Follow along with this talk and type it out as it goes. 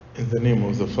In the name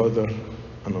of the Father,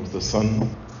 and of the Son,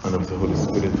 and of the Holy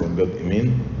Spirit, one God,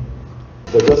 Amen.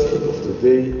 The Gospel of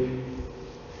today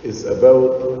is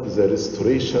about the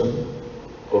restoration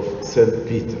of St.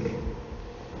 Peter.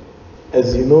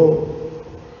 As you know,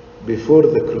 before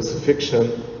the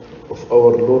crucifixion of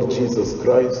our Lord Jesus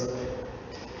Christ,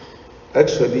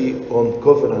 actually on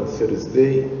Covenant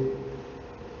Thursday,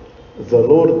 the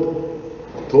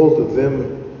Lord told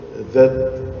them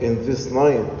that in this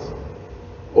night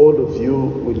all of you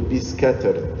will be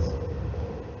scattered.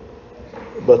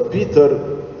 But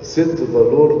Peter said to the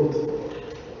Lord,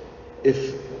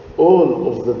 if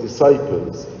all of the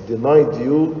disciples denied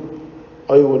you,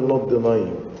 I will not deny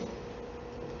you.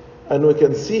 And we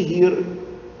can see here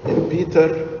in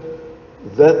Peter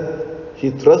that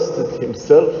he trusted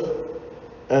himself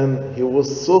and he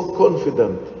was so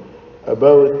confident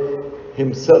about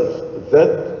himself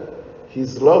that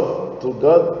his love to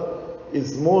God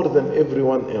is more than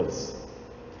everyone else.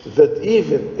 That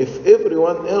even if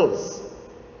everyone else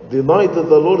denied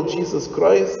the Lord Jesus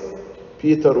Christ,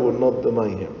 Peter will not deny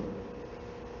him.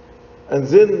 And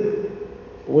then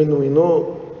when we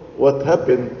know what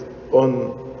happened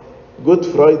on Good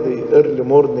Friday early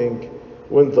morning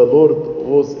when the Lord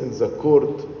was in the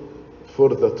court for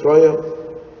the trial,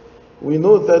 we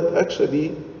know that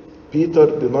actually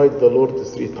Peter denied the Lord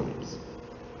 3 times.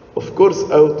 Of course,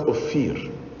 out of fear,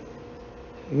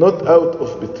 not out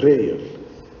of betrayal.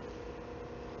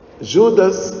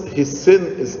 Judas, his sin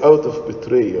is out of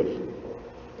betrayal,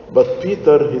 but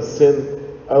Peter, his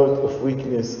sin out of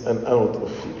weakness and out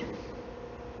of fear.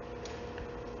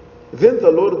 Then the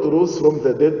Lord rose from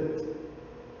the dead,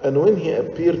 and when he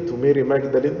appeared to Mary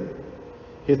Magdalene,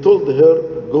 he told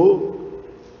her, go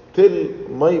tell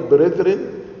my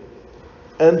brethren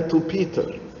and to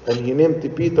Peter, and he named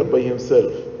Peter by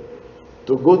himself,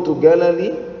 to go to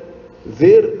Galilee,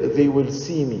 there they will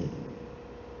see me.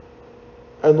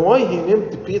 And why he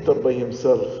named Peter by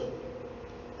himself?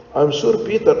 I'm sure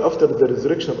Peter, after the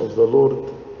resurrection of the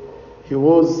Lord, he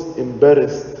was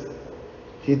embarrassed.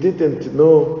 He didn't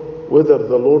know whether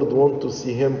the Lord wanted to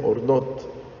see him or not,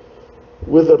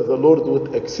 whether the Lord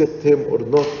would accept him or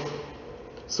not.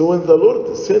 So when the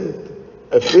Lord sent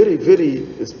a very,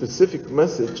 very specific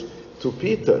message to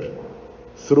Peter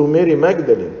through Mary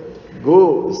Magdalene,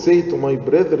 go say to my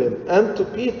brethren and to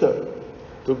Peter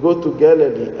to go to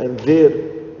Galilee and there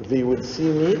they will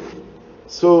see me.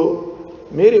 So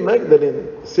Mary Magdalene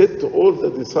said to all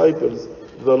the disciples,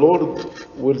 the Lord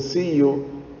will see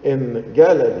you in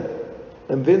Galilee.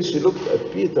 And then she looked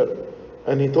at Peter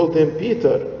and he told him,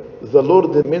 Peter, the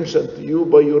Lord mentioned to you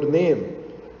by your name,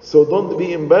 so don't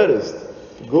be embarrassed.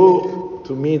 Go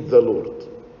to meet the Lord.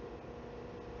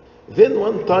 Then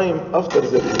one time after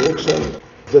the resurrection,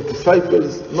 the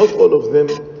disciples, not all of them,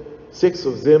 6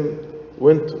 of them,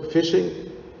 went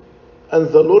fishing, and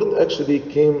the Lord actually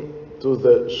came to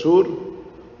the shore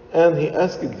and he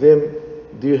asked them,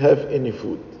 do you have any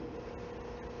food?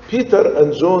 Peter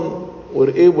and John were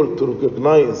able to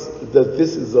recognize that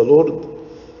this is the Lord.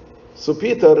 So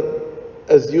Peter,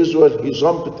 as usual, he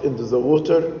jumped into the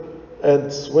water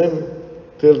and swam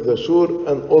till the shore,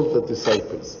 and all the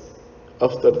disciples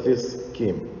after this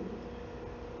came.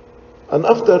 And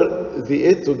after they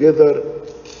ate together,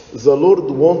 the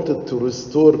Lord wanted to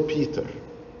restore Peter.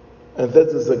 And that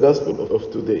is the gospel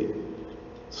of today.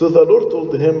 So the Lord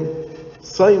told him,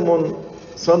 Simon,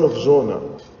 son of Jonah,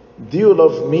 do you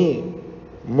love me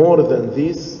more than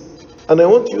this? And I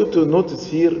want you to notice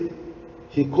here,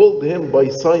 he called him by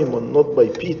Simon, not by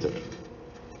Peter.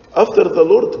 After the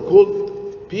Lord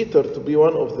called Peter to be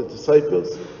one of the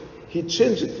disciples, he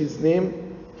changed his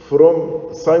name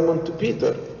from Simon to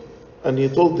Peter. And he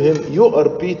told him, you are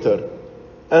Peter,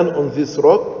 and on this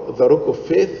rock, the rock of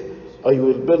faith, I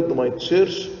will build my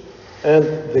church, and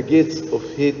the gates of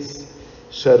Hades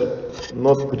shall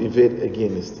not prevail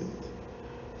against it.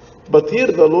 But here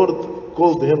the Lord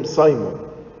called him Simon,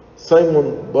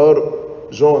 Simon bar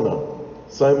Jonah,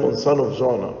 Simon son of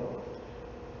Jonah.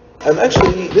 And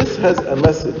actually this has a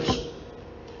message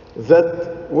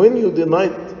that when you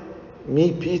denied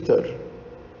me, Peter,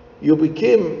 you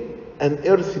became an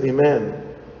earthly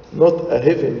man, not a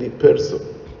heavenly person.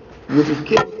 You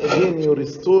became again, you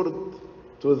restored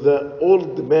to the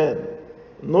old man,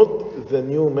 not the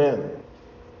new man.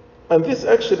 And this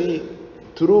actually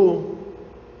true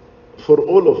for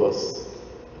all of us.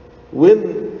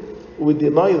 When we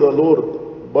deny the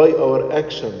Lord by our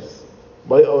actions,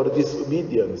 by our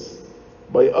disobedience,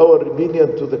 by our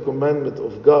rebellion to the commandment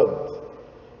of God,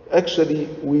 actually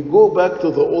we go back to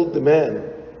the old man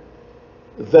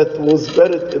that was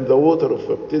buried in the water of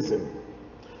baptism.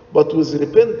 But with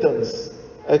repentance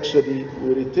actually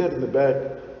we return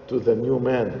back to the new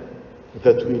man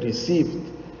that we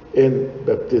received in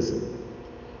baptism.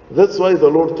 That's why the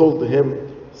Lord told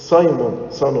him,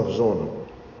 Simon, son of Jonah.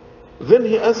 Then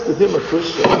he asked him a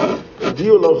question, do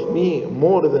you love me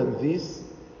more than this?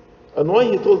 And why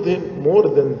he told him more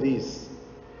than this?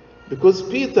 Because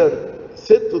Peter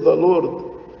said to the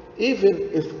Lord, even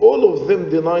if all of them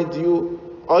denied you,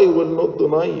 I will not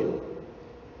deny you.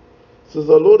 So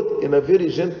the Lord, in a very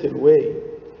gentle way,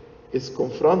 is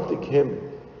confronting him,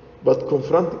 but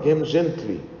confronting him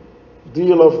gently. Do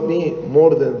you love me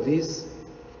more than this?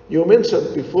 You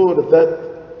mentioned before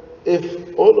that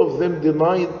if all of them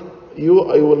denied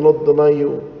you, I will not deny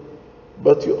you.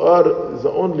 But you are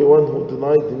the only one who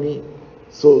denied me.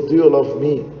 So do you love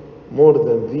me more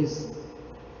than this?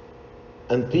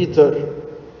 And Peter,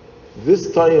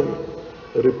 this time,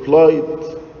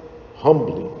 replied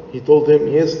humbly. He told him,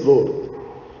 yes, Lord,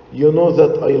 you know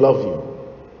that I love you.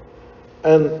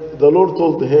 And the Lord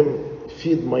told him,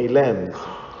 feed my lambs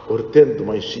or tend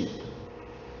my sheep.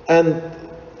 And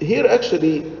here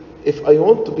actually, if I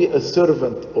want to be a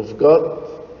servant of God,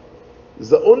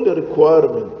 the only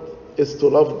requirement is to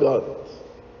love God.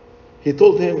 He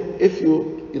told him, if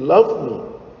you love me,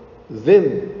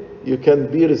 then you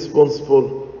can be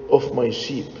responsible of my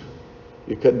sheep.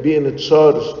 You can be in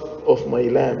charge of my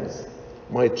lambs,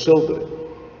 my children.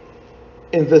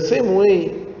 In the same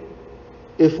way,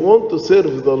 if we want to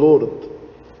serve the Lord,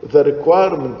 the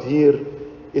requirement here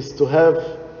is to have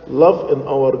love in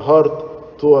our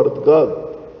heart toward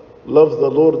God. Love the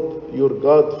Lord your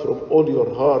God from all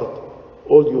your heart,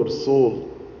 all your soul,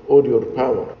 all your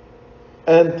power.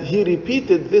 And he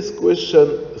repeated this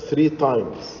question 3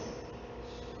 times.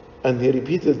 And he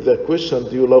repeated the question,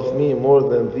 do you love me more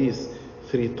than these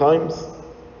 3 times?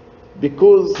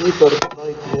 Because Peter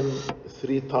denied him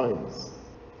 3 times.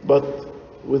 But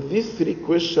with these 3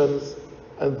 questions,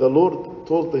 and the Lord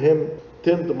told him,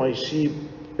 tend my sheep,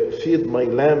 feed my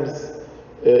lambs,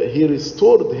 he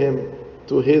restored him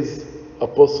to his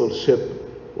apostleship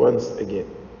once again.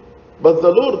 But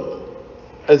the Lord,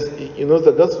 as you know,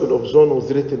 the Gospel of John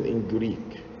was written in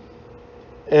Greek.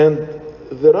 And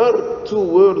there are 2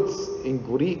 words in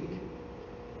Greek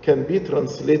can be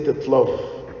translated love.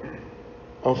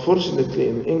 Unfortunately,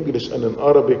 in English and in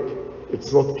Arabic,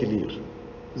 it's not clear.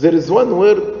 There is one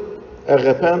word,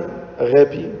 agapan,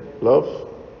 agapi, love,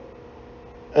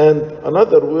 and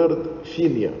another word,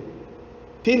 philia.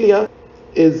 Philia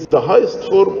is the highest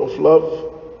form of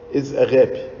love, is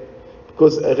agape,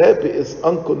 because agape is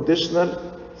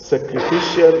unconditional,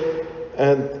 sacrificial,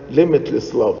 and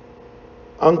limitless love.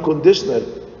 Unconditional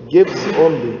gives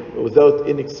only without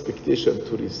any expectation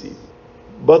to receive.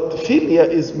 But philia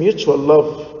is mutual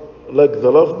love, like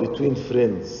the love between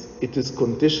friends. It is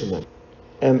conditional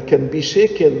and can be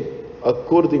shaken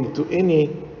according to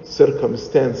any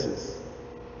circumstances.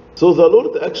 So the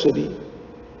Lord actually,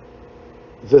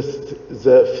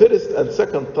 the first and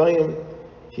second time,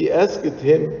 he asked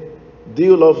him, do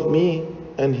you love me?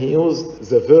 And he used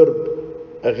the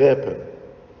verb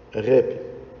agape,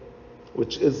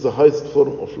 which is the highest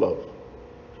form of love.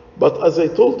 But as I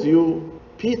told you,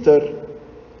 Peter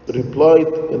replied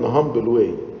in a humble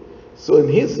way. So in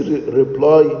his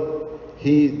reply,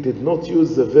 he did not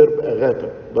use the verb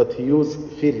agape, but he used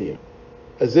philia,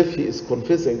 as if he is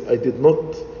confessing, I did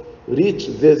not reach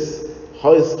this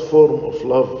highest form of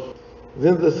love.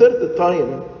 Then the third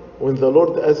time, when the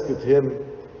Lord asked him,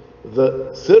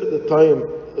 the third time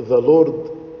the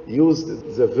Lord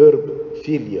used the verb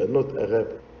philia, not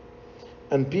agape.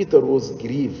 And Peter was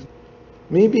grieved.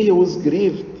 Maybe he was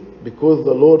grieved because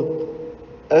the Lord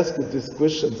asked this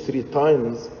question 3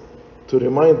 times to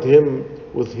remind him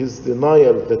with his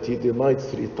denial that he denied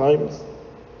 3 times.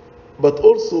 But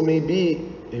also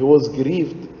maybe he was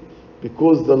grieved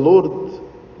because the Lord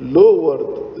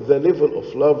lowered the level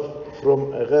of love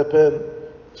from agape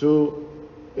to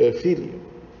philia.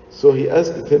 So he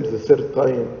asked him the 3rd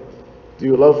time, do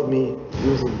you love me,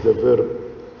 using the verb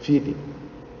philia.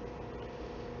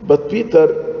 But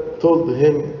Peter told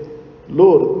him,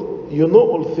 Lord, you know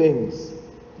all things.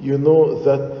 You know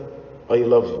that I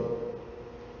love you.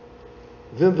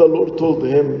 Then the Lord told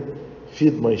him,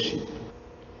 feed my sheep.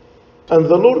 And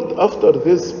the Lord, after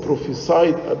this,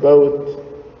 prophesied about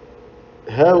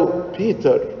how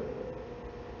Peter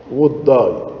would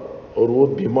die or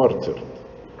would be martyred.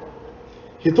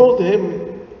 He told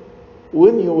him,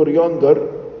 when you were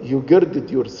younger, you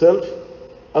girded yourself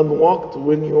and walked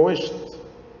when you wished.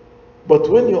 But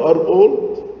when you are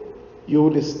old, you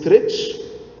will stretch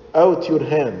out your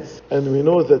hands. And we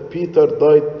know that Peter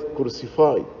died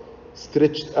crucified,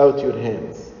 stretched out your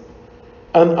hands.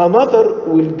 And another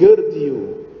will gird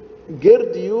you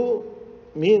Gird you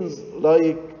means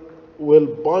like will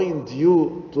bind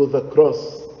you to the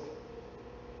cross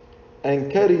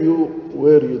and carry you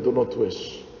where you do not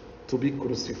wish, to be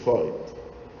crucified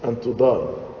and to die.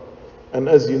 And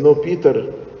as you know,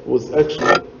 Peter was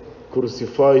actually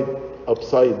crucified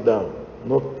upside down,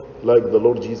 not like the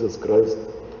Lord Jesus Christ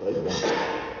upside down.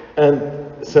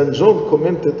 And St. John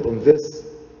commented on this.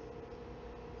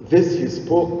 This he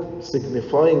spoke,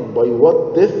 signifying by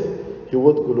what death he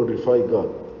would glorify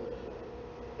God.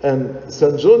 And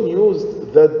St. John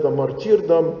used that the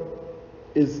martyrdom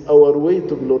is our way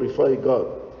to glorify God.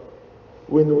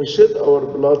 When we shed our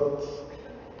blood,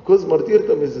 because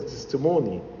martyrdom is a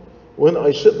testimony, when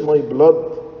I shed my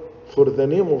blood for the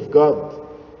name of God,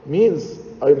 means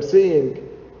I'm saying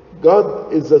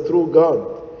God is the true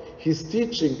God. His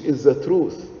teaching is the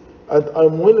truth. And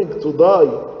I'm willing to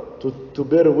die to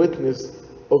bear witness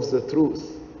of the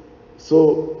truth.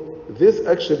 So this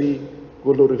actually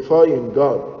glorifying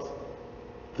God.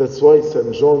 That's why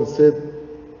St. John said,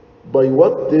 by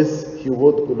what this he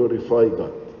would glorify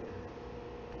God.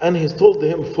 And he told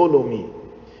him, follow me.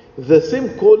 The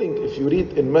same calling, if you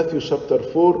read in Matthew chapter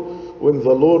 4, when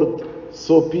the Lord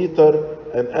saw Peter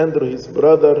and Andrew his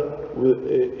brother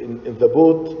in the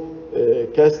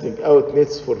boat casting out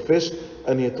nets for fish,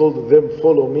 and he told them,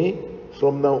 follow me.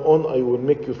 From now on I will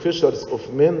make you fishers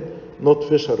of men, not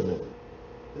fishermen.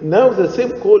 Now the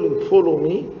same calling, follow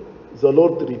me, the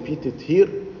Lord repeated here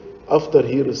after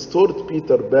he restored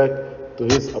Peter back to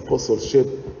his apostleship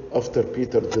after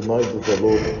Peter denied the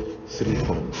Lord 3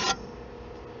 times.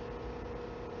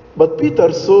 But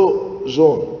Peter saw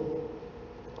John,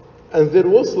 and there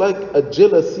was like a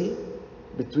jealousy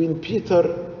between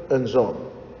Peter and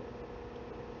John.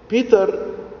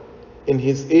 Peter, in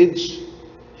his age,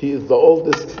 he is the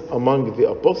oldest among the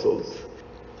apostles,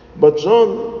 but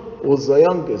John was the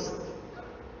youngest.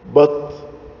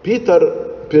 But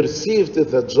Peter perceived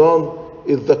that John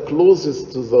is the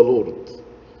closest to the Lord.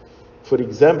 For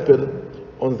example,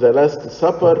 on the Last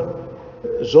Supper,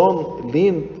 John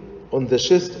leaned on the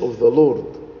chest of the Lord,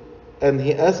 and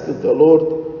he asked the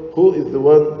Lord, who is the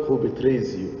one who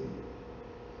betrays you?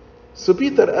 So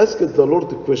Peter asked the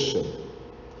Lord a question,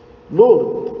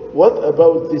 Lord, what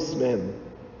about this man?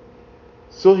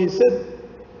 So he said,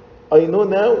 I know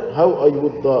now how I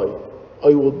would die.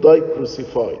 I would die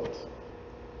crucified.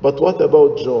 But what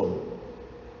about John?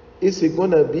 Is he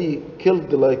going to be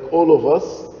killed like all of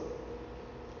us?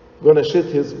 Going to shed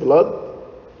his blood?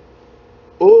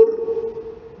 Or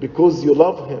because you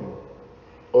love him,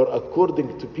 or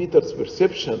according to Peter's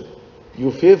perception,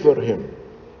 you favor him,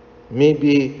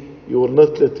 maybe you will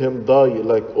not let him die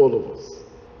like all of us.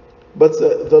 But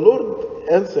the Lord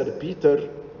answered Peter,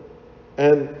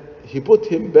 and he put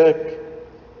him back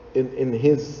in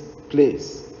his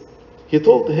place. He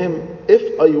told him,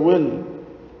 if I will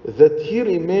that he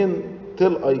remain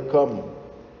till I come,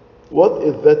 what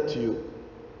is that to you?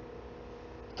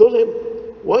 He told him,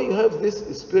 why you have this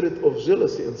spirit of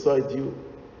jealousy inside you?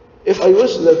 If I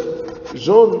wish that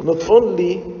John not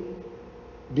only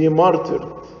be martyred,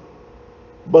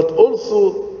 but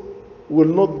also will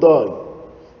not die,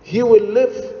 he will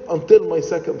live until my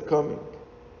second coming.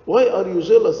 Why are you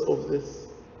jealous of this?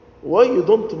 Why you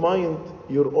don't mind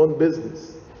your own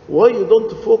business? Why you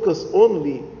don't focus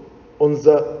only on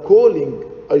the calling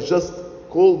I just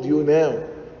called you now?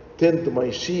 Tend my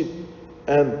sheep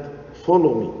and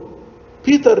follow me.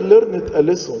 Peter learned a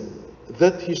lesson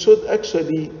that he should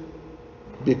actually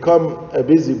become a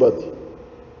busybody.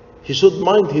 He should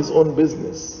mind his own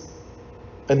business,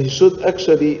 and he should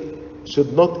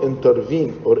not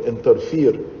intervene or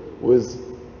interfere with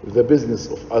the business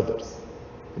of others.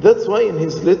 That's why in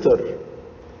his letter,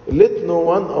 let no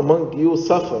one among you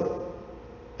suffer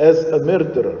as a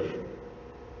murderer,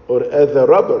 or as a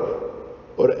robber,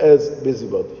 or as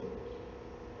busybody.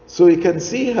 So you can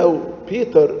see how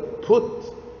Peter put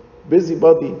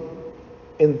busybody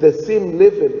in the same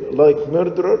level like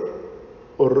murderer,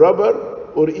 or robber,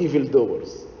 or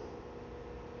evildoers.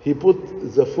 He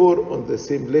put the four on the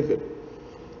same level,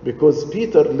 because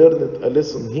Peter learned a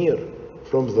lesson here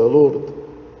from the Lord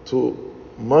to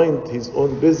mind his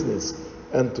own business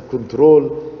and to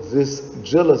control this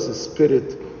jealous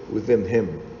spirit within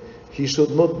him. He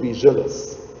should not be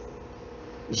jealous.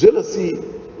 Jealousy,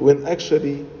 when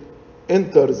actually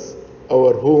enters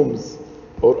our homes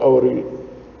or our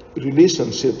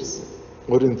relationships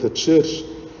or in the church,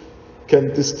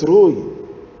 can destroy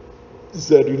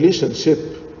the relationship.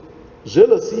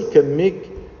 Jealousy can make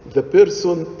the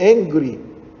person angry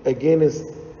against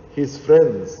his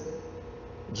friends.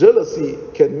 Jealousy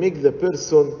can make the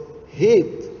person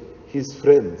hate his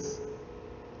friends.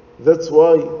 That's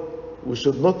why we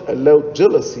should not allow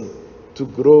jealousy to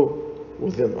grow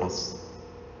within us.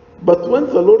 But when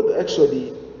the Lord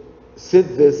actually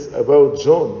said this about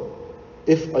John,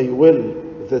 if I will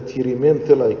that he remain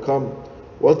till I come,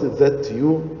 what is that to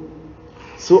you?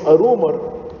 So a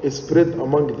rumor is spread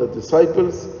among the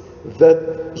disciples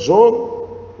that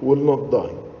John will not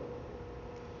die.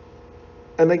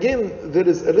 And again, there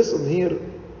is a lesson here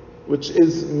which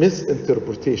is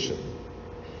misinterpretation.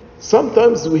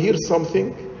 Sometimes we hear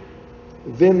something,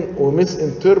 then we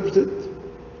misinterpret it,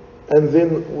 and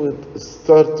then we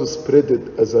start to spread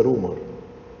it as a rumor,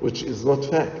 which is not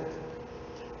fact.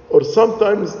 Or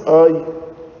sometimes I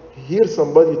hear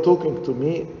somebody talking to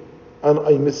me and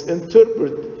I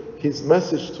misinterpret his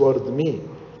message toward me.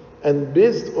 And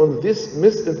based on this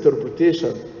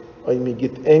misinterpretation, I may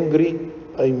get angry,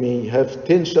 I may have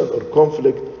tension or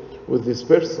conflict with this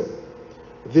person.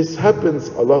 This happens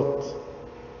a lot.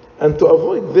 And to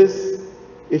avoid this,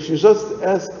 if you just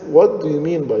ask, what do you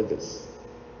mean by this?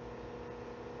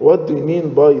 What do you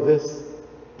mean by this?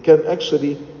 It can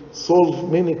actually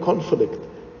solve many conflict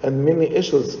and many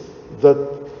issues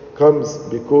that comes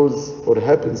because or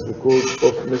happens because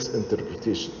of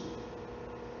misinterpretation.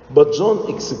 But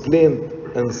John explained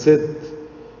and said,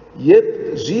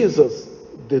 yet Jesus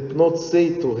did not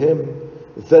say to him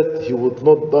that he would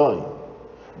not die.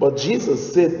 But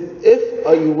Jesus said, if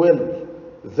I will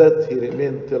that he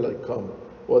remain till I come,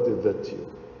 what is that to you?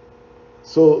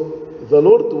 So the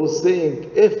Lord was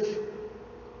saying, if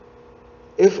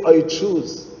I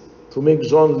choose to make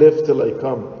John live till I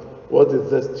come, what is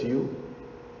that to you?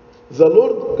 The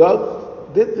Lord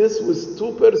God did this with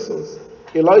two persons,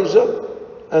 Elijah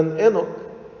and Enoch.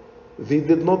 They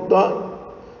did not die.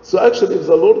 So actually, if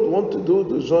the Lord wanted to do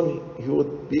to John, he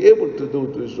would be able to do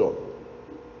to John.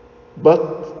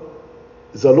 But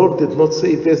the Lord did not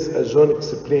say this, as John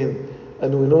explained.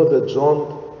 And we know that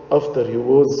John, after he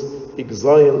was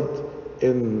exiled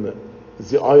in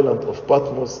the island of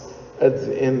Patmos, at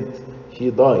the end he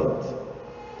died.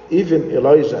 Even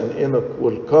Elijah and Enoch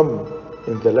will come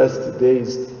in the last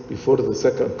days before the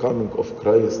second coming of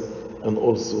Christ, and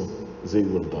also they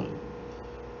will die.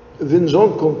 Then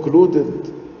John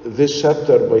concluded this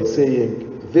chapter by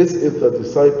saying, this is the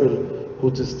disciple who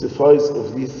testifies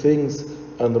of these things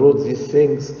and wrote these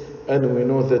things, and we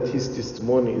know that his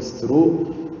testimony is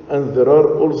true. And there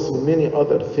are also many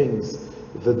other things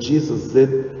that Jesus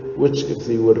did, which if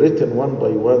they were written one by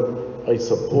one, I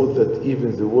suppose that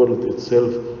even the world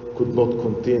itself could not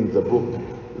contain the book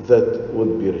that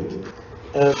would be written.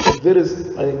 And there is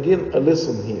again a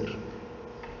lesson here.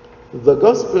 The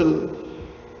gospel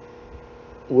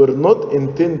were not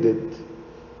intended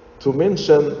to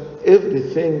mention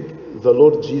everything the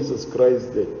Lord Jesus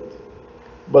Christ did.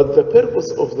 But the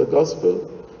purpose of the gospel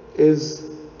is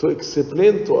to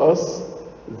explain to us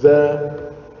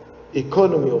the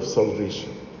economy of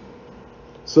salvation.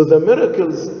 So the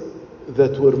miracles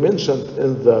that were mentioned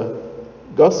in the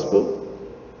gospel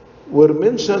were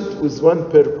mentioned with one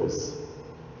purpose: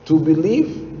 to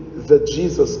believe that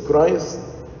Jesus Christ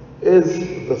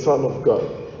is the Son of God.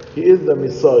 He is the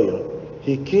Messiah.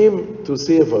 He came to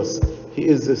save us. He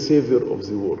is the Savior of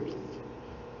the world.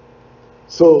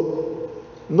 So,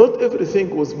 not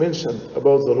everything was mentioned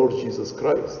about the Lord Jesus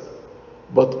Christ,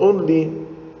 but only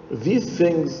these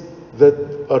things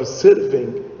that are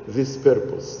serving this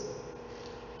purpose.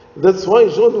 That's why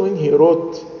John, when he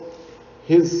wrote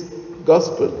his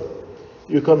gospel,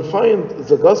 you can find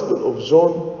the gospel of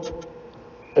John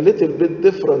a little bit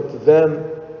different than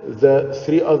the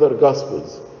three other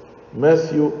gospels,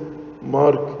 Matthew,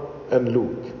 Mark, and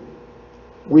Luke.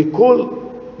 We call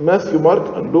Matthew,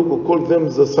 Mark, and Luke, we call them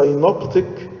the synoptic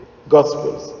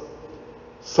gospels.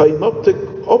 Synoptic,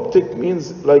 optic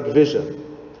means like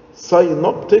vision.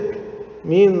 Synoptic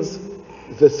means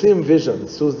the same vision.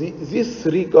 So these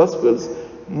three gospels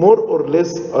more or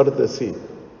less are the same.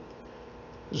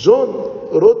 John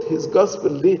wrote his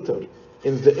gospel later,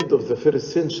 in the end of the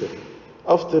first century,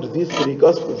 after these three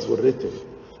gospels were written.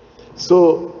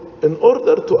 So, in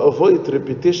order to avoid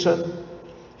repetition,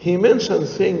 he mentioned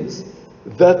things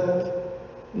that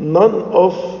none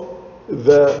of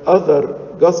the other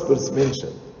gospels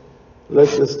mention, like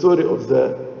the story of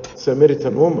the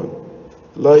Samaritan woman,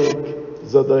 like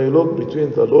the dialogue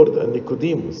between the Lord and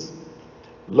Nicodemus,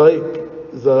 like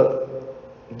the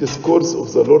discourse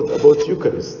of the Lord about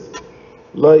Eucharist,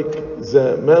 like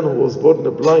the man who was born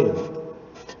blind,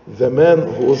 the man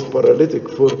who was paralytic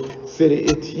for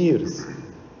 38 years,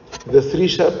 the three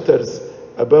chapters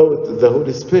about the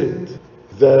Holy Spirit,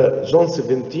 the John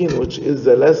 17, which is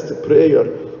the last prayer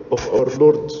of our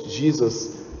Lord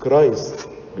Jesus Christ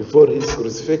before his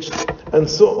crucifixion, and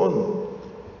so on.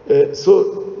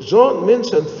 So John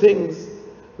mentioned things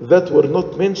that were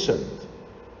not mentioned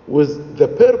with the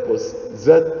purpose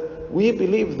that we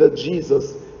believe that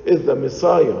Jesus is the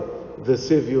Messiah, the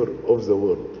Savior of the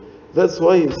world. That's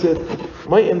why he said,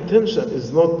 my intention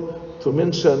is not to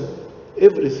mention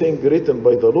everything written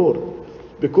by the Lord,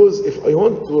 because if I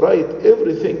want to write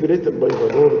everything written by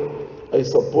the Lord, I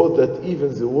suppose that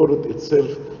even the word itself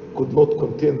could not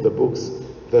contain the books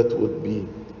that would be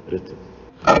written.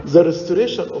 The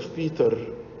restoration of Peter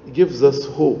gives us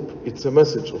hope. It's a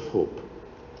message of hope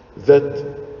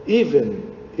that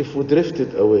even if we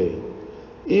drifted away,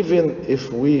 even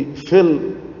if we fell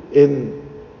in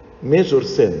major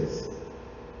sins,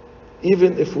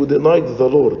 even if we denied the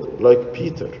Lord like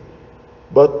Peter,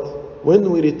 but when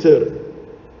we return,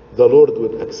 the Lord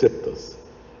will accept us.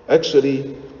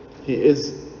 Actually, He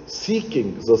is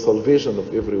seeking the salvation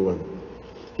of everyone.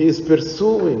 He is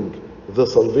pursuing the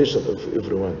salvation of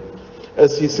everyone.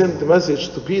 As He sent the message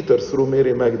to Peter through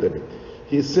Mary Magdalene,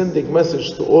 He is sending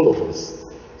message to all of us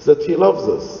that He loves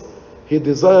us. He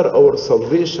desires our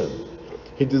salvation.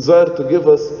 He desires to give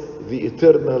us the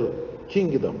eternal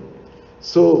kingdom.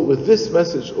 So with this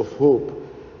message of hope,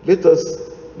 let us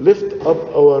lift up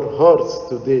our hearts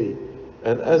today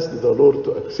and ask the Lord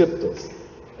to accept us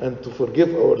and to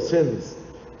forgive our sins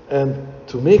and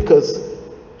to make us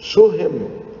show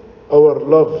Him our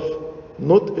love,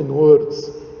 not in words,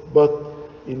 but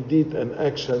in deed and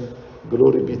action.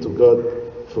 Glory be to God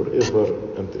forever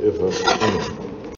and ever. Amen.